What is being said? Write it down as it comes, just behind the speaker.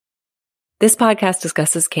This podcast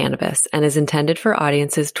discusses cannabis and is intended for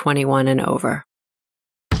audiences 21 and over.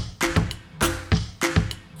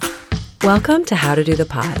 Welcome to How to Do the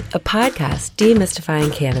Pod, a podcast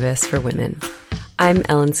demystifying cannabis for women. I'm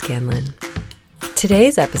Ellen Scanlon.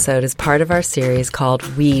 Today's episode is part of our series called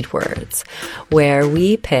Weed Words, where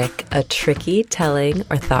we pick a tricky, telling,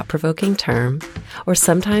 or thought-provoking term, or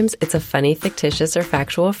sometimes it's a funny, fictitious, or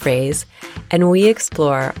factual phrase, and we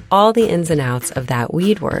explore all the ins and outs of that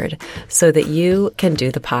weed word so that you can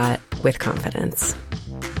do the pot with confidence.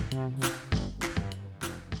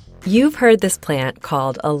 You've heard this plant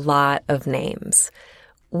called a lot of names.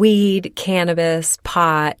 Weed, cannabis,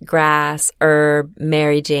 pot, grass, herb,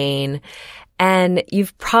 Mary Jane. And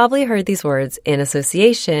you've probably heard these words in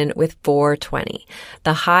association with 420,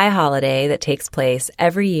 the high holiday that takes place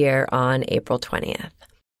every year on April 20th.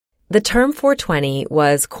 The term 420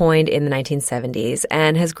 was coined in the 1970s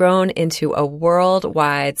and has grown into a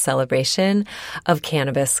worldwide celebration of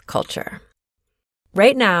cannabis culture.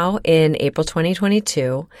 Right now, in April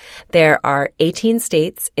 2022, there are 18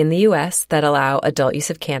 states in the U.S. that allow adult use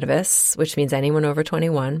of cannabis, which means anyone over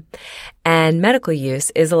 21, and medical use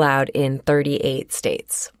is allowed in 38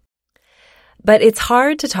 states. But it's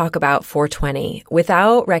hard to talk about 420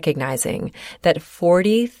 without recognizing that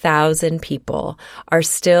 40,000 people are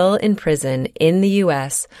still in prison in the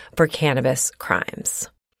U.S. for cannabis crimes.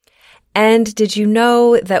 And did you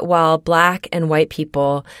know that while Black and white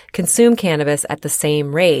people consume cannabis at the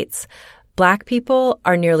same rates, Black people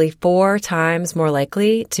are nearly 4 times more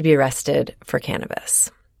likely to be arrested for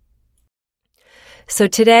cannabis? So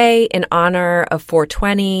today, in honor of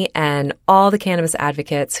 420 and all the cannabis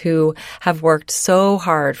advocates who have worked so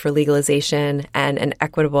hard for legalization and an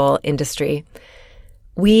equitable industry,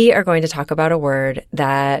 we are going to talk about a word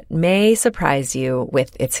that may surprise you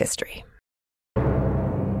with its history.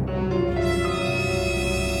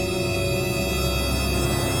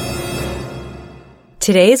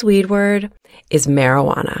 Today's weed word is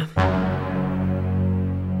marijuana.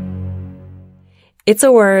 It's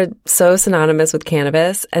a word so synonymous with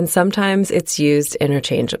cannabis, and sometimes it's used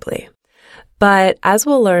interchangeably. But as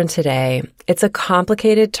we'll learn today, it's a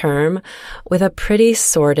complicated term with a pretty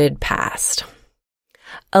sordid past.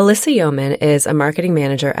 Alyssa Yeoman is a marketing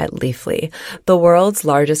manager at Leafly, the world's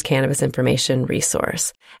largest cannabis information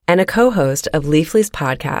resource, and a co-host of Leafly's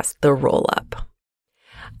podcast, The Roll-Up.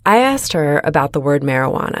 I asked her about the word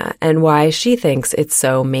marijuana and why she thinks it's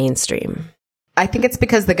so mainstream. I think it's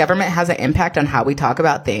because the government has an impact on how we talk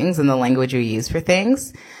about things and the language we use for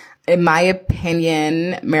things. In my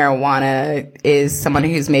opinion, marijuana is someone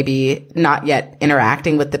who's maybe not yet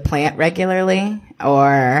interacting with the plant regularly,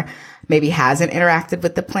 or maybe hasn't interacted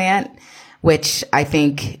with the plant, which I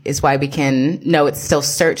think is why we can know it's still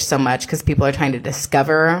searched so much, because people are trying to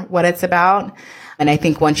discover what it's about. And I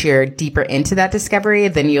think once you're deeper into that discovery,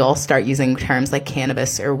 then you'll start using terms like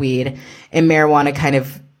cannabis or weed, and marijuana kind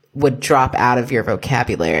of would drop out of your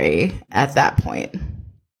vocabulary at that point.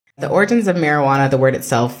 The origins of marijuana, the word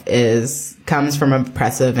itself, comes from an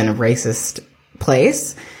oppressive and a racist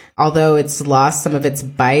place. Although it's lost some of its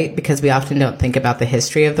bite because we often don't think about the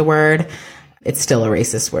history of the word, it's still a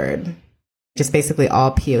racist word. Just basically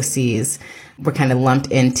all POCs were kind of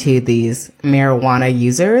lumped into these marijuana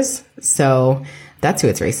users. So that's who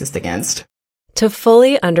it's racist against. To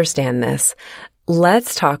fully understand this,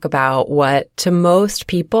 let's talk about what, to most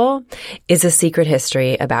people, is a secret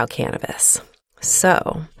history about cannabis.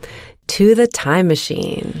 So, to the time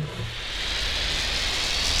machine.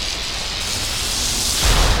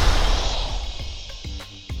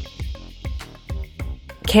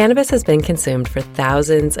 Cannabis has been consumed for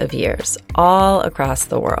thousands of years, all across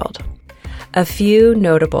the world. A few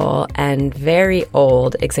notable and very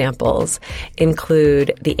old examples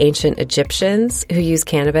include the ancient Egyptians, who used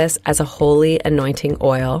cannabis as a holy anointing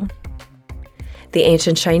oil, the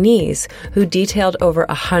ancient Chinese, who detailed over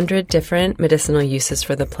 100 different medicinal uses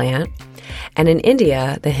for the plant, and in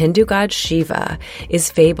India, the Hindu god Shiva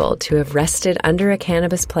is fabled to have rested under a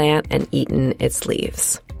cannabis plant and eaten its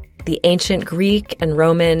leaves. The ancient Greek and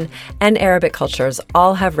Roman and Arabic cultures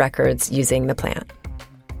all have records using the plant.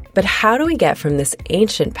 But how do we get from this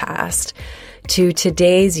ancient past to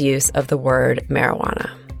today's use of the word marijuana?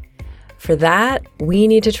 For that, we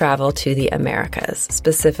need to travel to the Americas,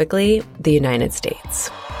 specifically the United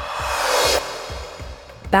States.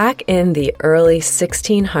 Back in the early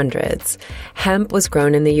 1600s, hemp was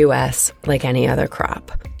grown in the U.S. like any other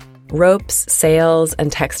crop. Ropes, sails,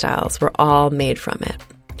 and textiles were all made from it.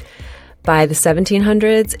 By the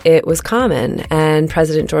 1700s, it was common, and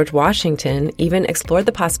President George Washington even explored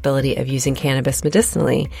the possibility of using cannabis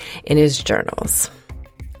medicinally in his journals.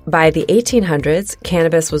 By the 1800s,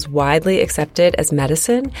 cannabis was widely accepted as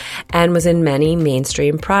medicine and was in many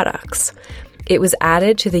mainstream products. It was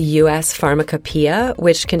added to the U.S. Pharmacopoeia,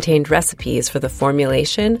 which contained recipes for the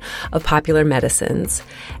formulation of popular medicines,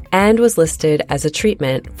 and was listed as a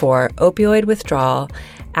treatment for opioid withdrawal,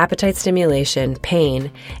 appetite stimulation,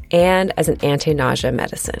 pain, and as an anti-nausea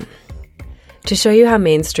medicine. To show you how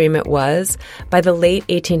mainstream it was, by the late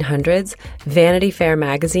 1800s, Vanity Fair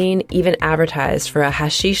magazine even advertised for a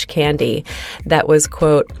hashish candy that was,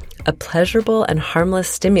 quote, a pleasurable and harmless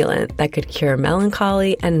stimulant that could cure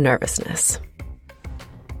melancholy and nervousness.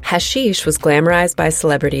 Hashish was glamorized by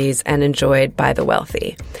celebrities and enjoyed by the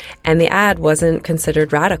wealthy, and the ad wasn't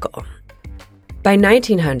considered radical. By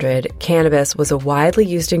 1900, cannabis was a widely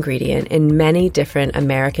used ingredient in many different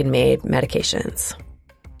American-made medications.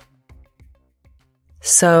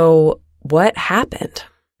 So, what happened?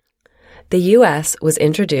 The U.S. was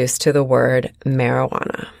introduced to the word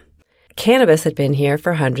marijuana. Cannabis had been here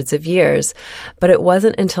for hundreds of years, but it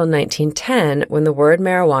wasn't until 1910 when the word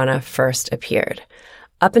marijuana first appeared.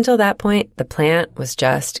 Up until that point, the plant was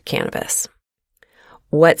just cannabis.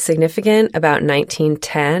 What's significant about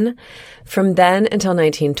 1910? From then until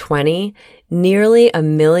 1920, nearly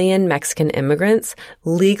 1 million Mexican immigrants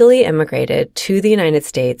legally immigrated to the United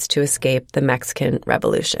States to escape the Mexican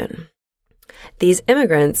Revolution. These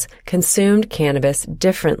immigrants consumed cannabis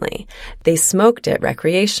differently. They smoked it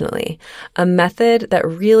recreationally, a method that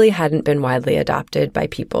really hadn't been widely adopted by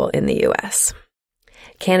people in the U.S.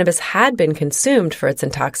 Cannabis had been consumed for its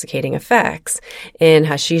intoxicating effects in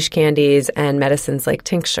hashish candies and medicines like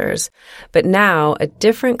tinctures, but now a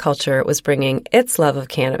different culture was bringing its love of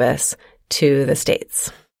cannabis to the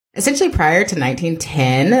States. Essentially, prior to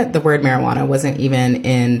 1910, the word marijuana wasn't even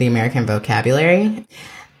in the American vocabulary.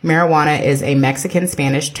 Marijuana is a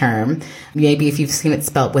Mexican-Spanish term. Maybe if you've seen it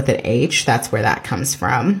spelled with an H, that's where that comes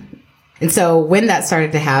from. And so when that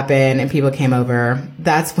started to happen and people came over,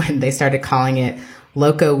 that's when they started calling it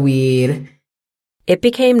loco weed. It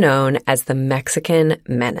became known as the Mexican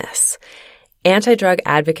menace. Anti-drug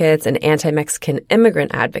advocates and anti-Mexican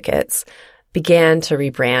immigrant advocates began to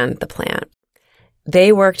rebrand the plant.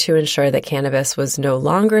 They worked to ensure that cannabis was no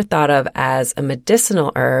longer thought of as a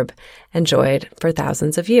medicinal herb enjoyed for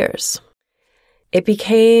thousands of years. It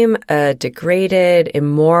became a degraded,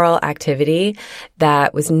 immoral activity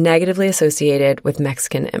that was negatively associated with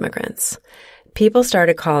Mexican immigrants. People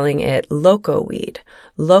started calling it loco weed,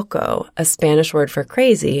 loco, a Spanish word for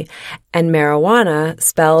crazy, and marijuana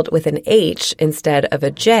spelled with an H instead of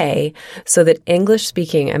a J so that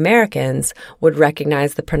English-speaking Americans would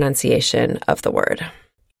recognize the pronunciation of the word.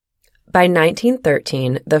 By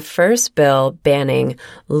 1913, the first bill banning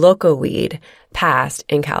loco weed passed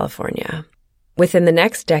in California. Within the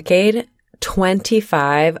next decade,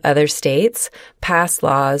 25 other states passed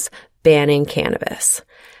laws banning cannabis.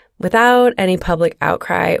 Without any public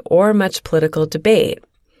outcry or much political debate,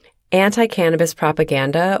 anti-cannabis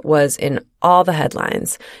propaganda was in all the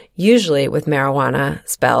headlines, usually with marijuana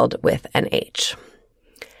spelled with an H.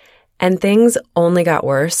 And things only got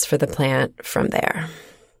worse for the plant from there.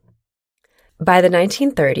 By the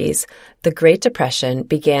 1930s, the Great Depression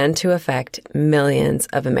began to affect millions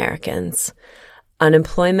of Americans.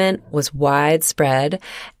 Unemployment was widespread,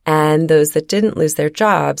 and those that didn't lose their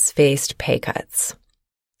jobs faced pay cuts.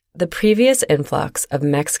 The previous influx of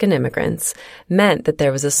Mexican immigrants meant that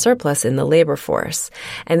there was a surplus in the labor force,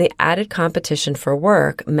 and the added competition for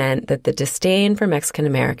work meant that the disdain for Mexican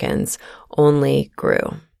Americans only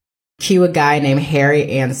grew. Cue a guy named Harry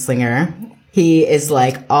Anslinger. He is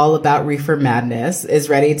like all about reefer madness, is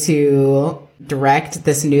ready to direct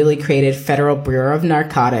this newly created Federal Bureau of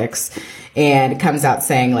Narcotics, and comes out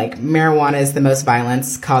saying like marijuana is the most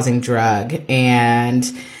violence-causing drug. And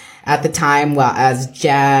at the time, while as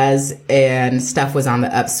jazz and stuff was on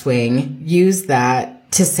the upswing, used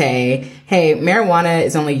that to say, hey, marijuana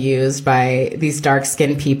is only used by these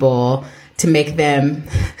dark-skinned people to make them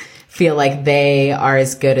feel like they are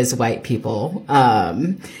as good as white people.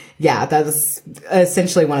 Yeah, that's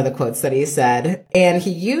essentially one of the quotes that he said. And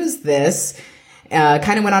he used this,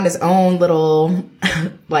 kind of went on his own little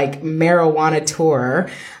like marijuana tour,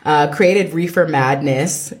 created Reefer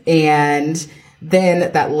Madness, and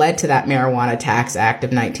then that led to that Marijuana Tax Act of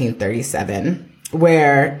 1937,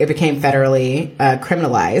 where it became federally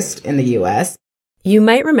criminalized in the U.S. You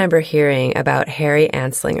might remember hearing about Harry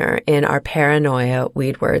Anslinger in our Paranoia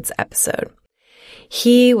Weed Words episode.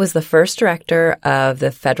 He was the first director of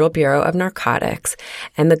the Federal Bureau of Narcotics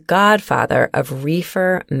and the godfather of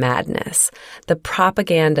Reefer Madness, the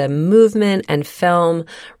propaganda movement and film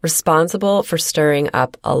responsible for stirring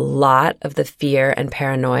up a lot of the fear and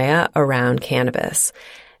paranoia around cannabis.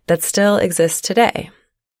 that still exists today.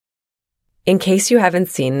 In case you haven't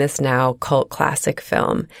seen this now cult classic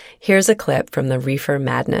film, here's a clip from the Reefer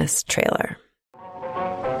Madness trailer.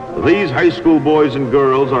 These high school boys and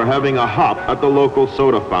girls are having a hop at the local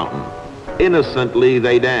soda fountain. Innocently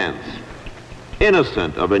they dance.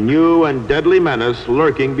 Innocent of a new and deadly menace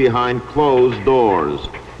lurking behind closed doors.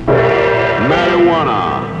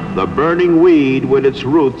 Marijuana, the burning weed with its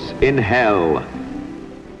roots in hell.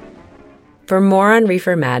 For more on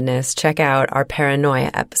Reefer Madness, check out our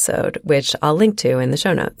Paranoia episode, which I'll link to in the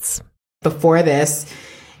show notes. Before this,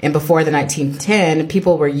 and before the 1910,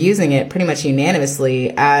 people were using it pretty much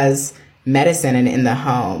unanimously as medicine and in the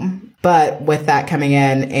home. But with that coming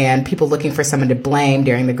in and people looking for someone to blame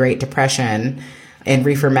during the Great Depression and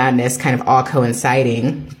Reefer Madness kind of all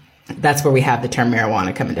coinciding, that's where we have the term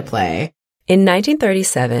marijuana come into play. In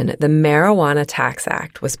 1937, the Marijuana Tax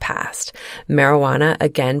Act was passed, marijuana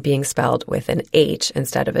again being spelled with an H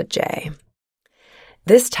instead of a J.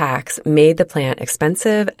 This tax made the plant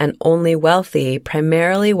expensive and only wealthy,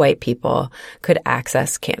 primarily white people could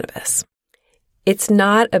access cannabis. It's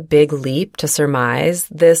not a big leap to surmise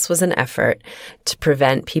this was an effort to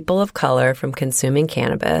prevent people of color from consuming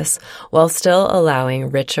cannabis while still allowing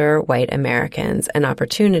richer white Americans an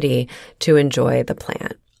opportunity to enjoy the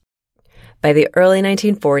plant. By the early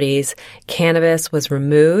 1940s, cannabis was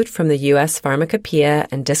removed from the U.S. Pharmacopoeia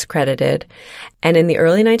and discredited, and in the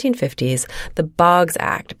early 1950s, the Boggs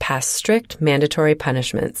Act passed strict mandatory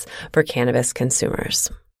punishments for cannabis consumers.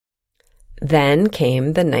 Then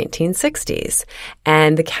came the 1960s,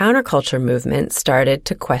 and the counterculture movement started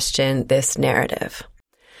to question this narrative.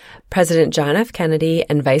 President John F. Kennedy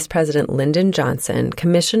and Vice President Lyndon Johnson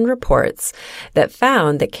commissioned reports that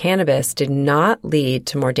found that cannabis did not lead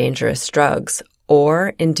to more dangerous drugs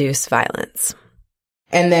or induce violence.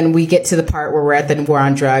 And then we get to the part where we're at the war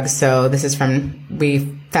on drugs. So this is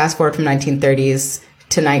we fast forward from 1930s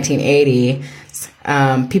to 1980.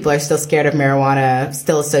 People are still scared of marijuana,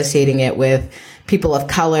 still associating it with people of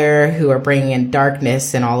color who are bringing in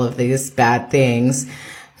darkness and all of these bad things,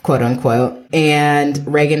 quote unquote. And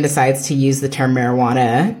Reagan decides to use the term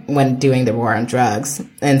marijuana when doing the war on drugs.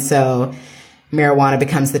 And so marijuana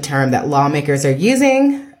becomes the term that lawmakers are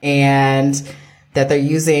using and that they're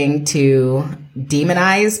using to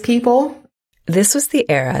demonize people. This was the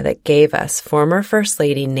era that gave us former First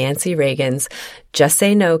Lady Nancy Reagan's Just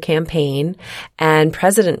Say No campaign and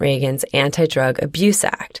President Reagan's Anti-Drug Abuse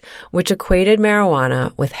Act, which equated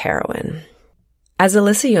marijuana with heroin. As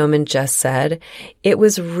Alyssa Yeoman just said, it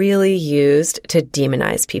was really used to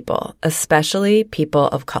demonize people, especially people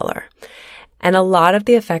of color. And a lot of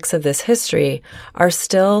the effects of this history are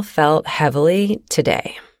still felt heavily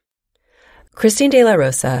today. Christine De La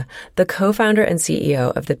Rosa, the co-founder and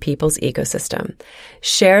CEO of the People's Ecosystem,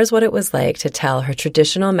 shares what it was like to tell her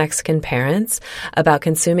traditional Mexican parents about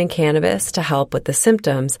consuming cannabis to help with the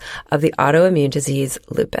symptoms of the autoimmune disease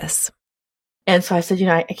lupus. And so I said,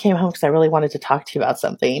 I came home because I really wanted to talk to you about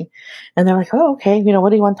something. And they're like, oh, okay. What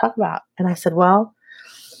do you want to talk about? And I said,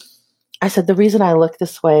 the reason I look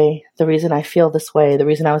this way, the reason I feel this way, the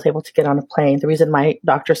reason I was able to get on a plane, the reason my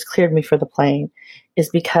doctors cleared me for the plane is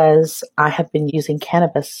because I have been using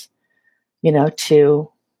cannabis,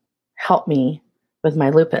 to help me with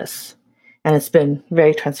my lupus. And it's been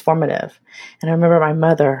very transformative. And I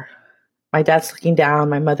remember my dad's looking down,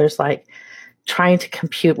 my mother's like trying to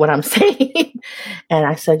compute what I'm saying. And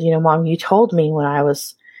I said, Mom, you told me when I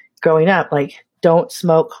was growing up, like, don't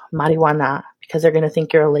smoke marijuana because they're going to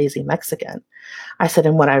think you're a lazy Mexican. I said,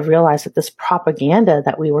 and what I realized that this propaganda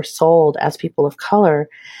that we were sold as people of color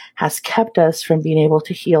has kept us from being able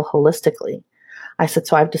to heal holistically. I said,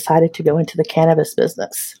 so I've decided to go into the cannabis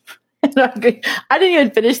business. And I didn't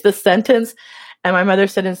even finish the sentence. And my mother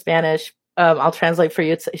said in Spanish, I'll translate for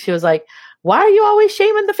you. She was like, why are you always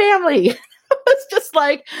shaming the family? It's just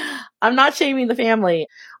like, I'm not shaming the family.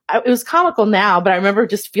 It was comical now, but I remember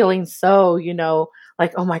just feeling so,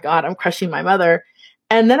 like, oh my God, I'm crushing my mother.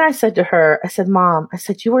 And then I said to her, Mom,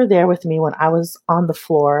 you were there with me when I was on the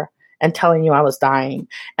floor and telling you I was dying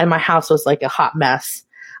and my house was like a hot mess.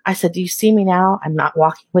 I said, do you see me now? I'm not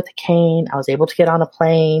walking with a cane. I was able to get on a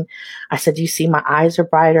plane. I said, do you see my eyes are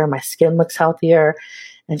brighter? My skin looks healthier.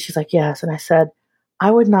 And she's like, yes. And I said, I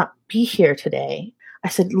would not be here today. I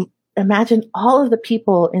said, imagine all of the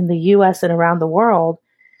people in the US and around the world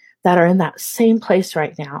that are in that same place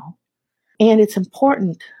right now. And it's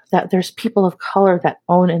important that there's people of color that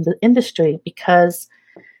own in the industry because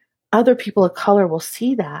other people of color will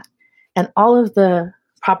see that. And all of the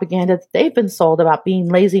propaganda that they've been sold about being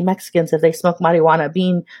lazy Mexicans if they smoke marijuana,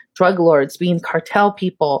 being drug lords, being cartel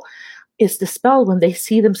people, is dispelled when they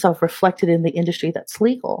see themselves reflected in the industry that's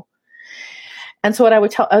legal. And so what I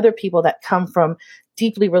would tell other people that come from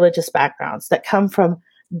deeply religious backgrounds, that come from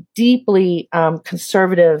deeply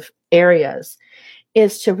conservative areas,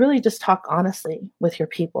 is to really just talk honestly with your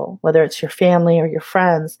people, whether it's your family or your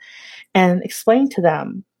friends, and explain to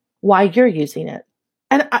them why you're using it.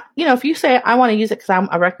 And, if you say, I want to use it because I'm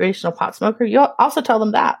a recreational pot smoker, you'll also tell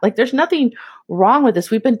them that. Like, there's nothing wrong with this.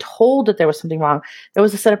 We've been told that there was something wrong. There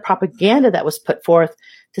was a set of propaganda that was put forth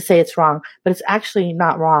to say it's wrong, but it's actually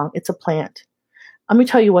not wrong. It's a plant. Let me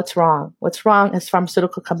tell you what's wrong. What's wrong is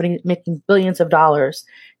pharmaceutical companies making billions of dollars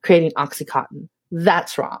creating OxyContin.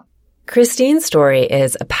 That's wrong. Christine's story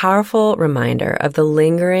is a powerful reminder of the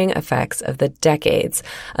lingering effects of the decades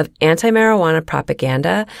of anti-marijuana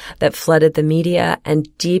propaganda that flooded the media and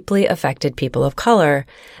deeply affected people of color,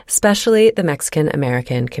 especially the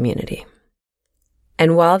Mexican-American community.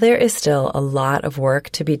 And while there is still a lot of work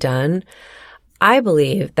to be done, I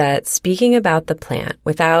believe that speaking about the plant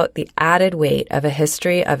without the added weight of a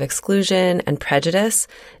history of exclusion and prejudice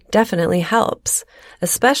definitely helps,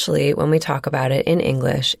 especially when we talk about it in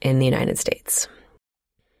English in the United States.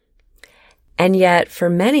 And yet, for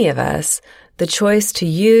many of us, the choice to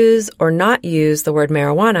use or not use the word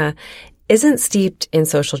marijuana isn't steeped in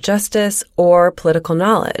social justice or political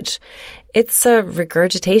knowledge. It's a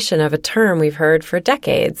regurgitation of a term we've heard for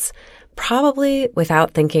decades, probably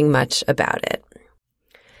without thinking much about it.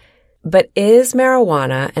 But is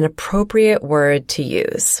marijuana an appropriate word to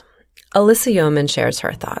use? Alyssa Yeoman shares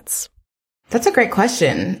her thoughts. That's a great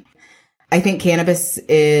question. I think cannabis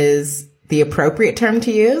is the appropriate term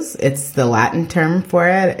to use. It's the Latin term for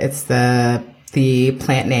it. It's the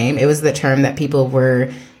plant name. It was the term that people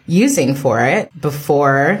were using for it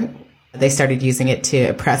before they started using it to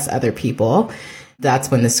oppress other people. That's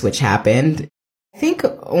when the switch happened. I think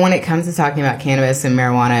when it comes to talking about cannabis and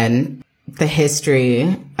marijuana and the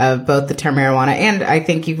history of both the term marijuana, and I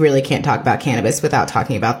think you really can't talk about cannabis without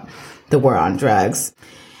talking about the war on drugs.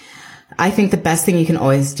 I think the best thing you can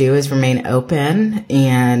always do is remain open.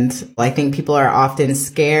 And I think people are often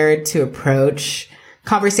scared to approach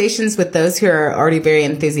conversations with those who are already very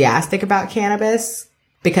enthusiastic about cannabis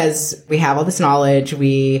because we have all this knowledge.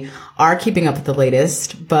 We are keeping up with the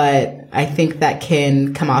latest, but I think that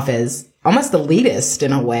can come off as almost elitist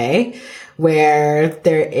in a way where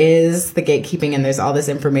there is the gatekeeping and there's all this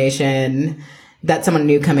information that someone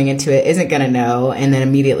new coming into it isn't going to know and then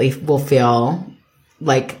immediately will feel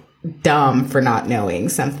like dumb for not knowing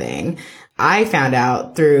something. I found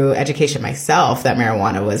out through education myself that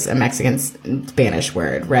marijuana was a Mexican Spanish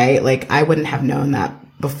word, right? Like I wouldn't have known that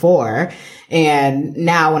before. And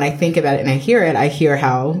now when I think about it and I hear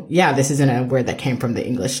how, yeah, this isn't a word that came from the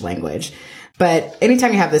English language. But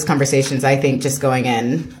anytime you have those conversations, I think just going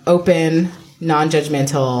in open,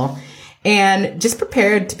 non-judgmental, and just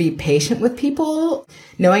prepared to be patient with people,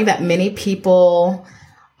 knowing that many people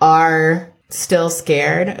are still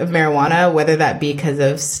scared of marijuana, whether that be because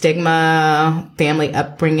of stigma, family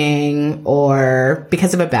upbringing, or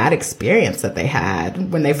because of a bad experience that they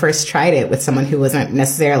had when they first tried it with someone who wasn't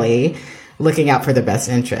necessarily looking out for their best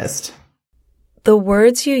interest. The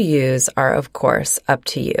words you use are, of course, up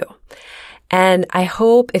to you. And I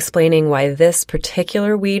hope explaining why this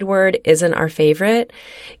particular weed word isn't our favorite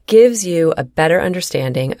gives you a better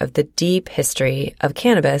understanding of the deep history of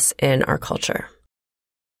cannabis in our culture.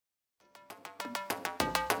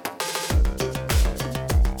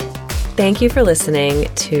 Thank you for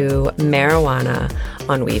listening to Marijuana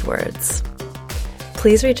on Weed Words.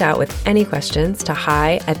 Please reach out with any questions to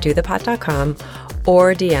hi@dothepot.com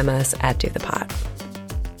or DM us at dothepot.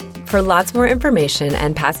 For lots more information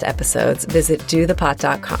and past episodes, visit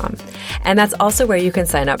dothepot.com. And that's also where you can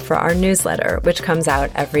sign up for our newsletter, which comes out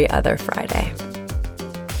every other Friday.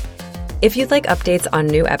 If you'd like updates on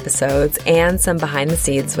new episodes and some behind the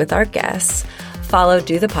scenes with our guests, follow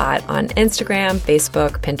Do the Pot on Instagram,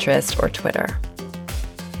 Facebook, Pinterest, or Twitter.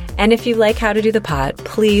 And if you like How to Do the Pot,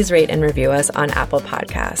 please rate and review us on Apple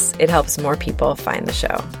Podcasts. It helps more people find the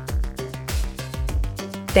show.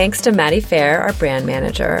 Thanks to Maddie Fair, our brand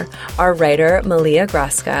manager, our writer, Malia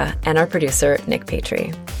Groska, and our producer, Nick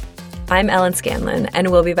Patry. I'm Ellen Scanlon,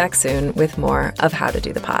 and we'll be back soon with more of How to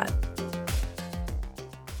Do the Pot.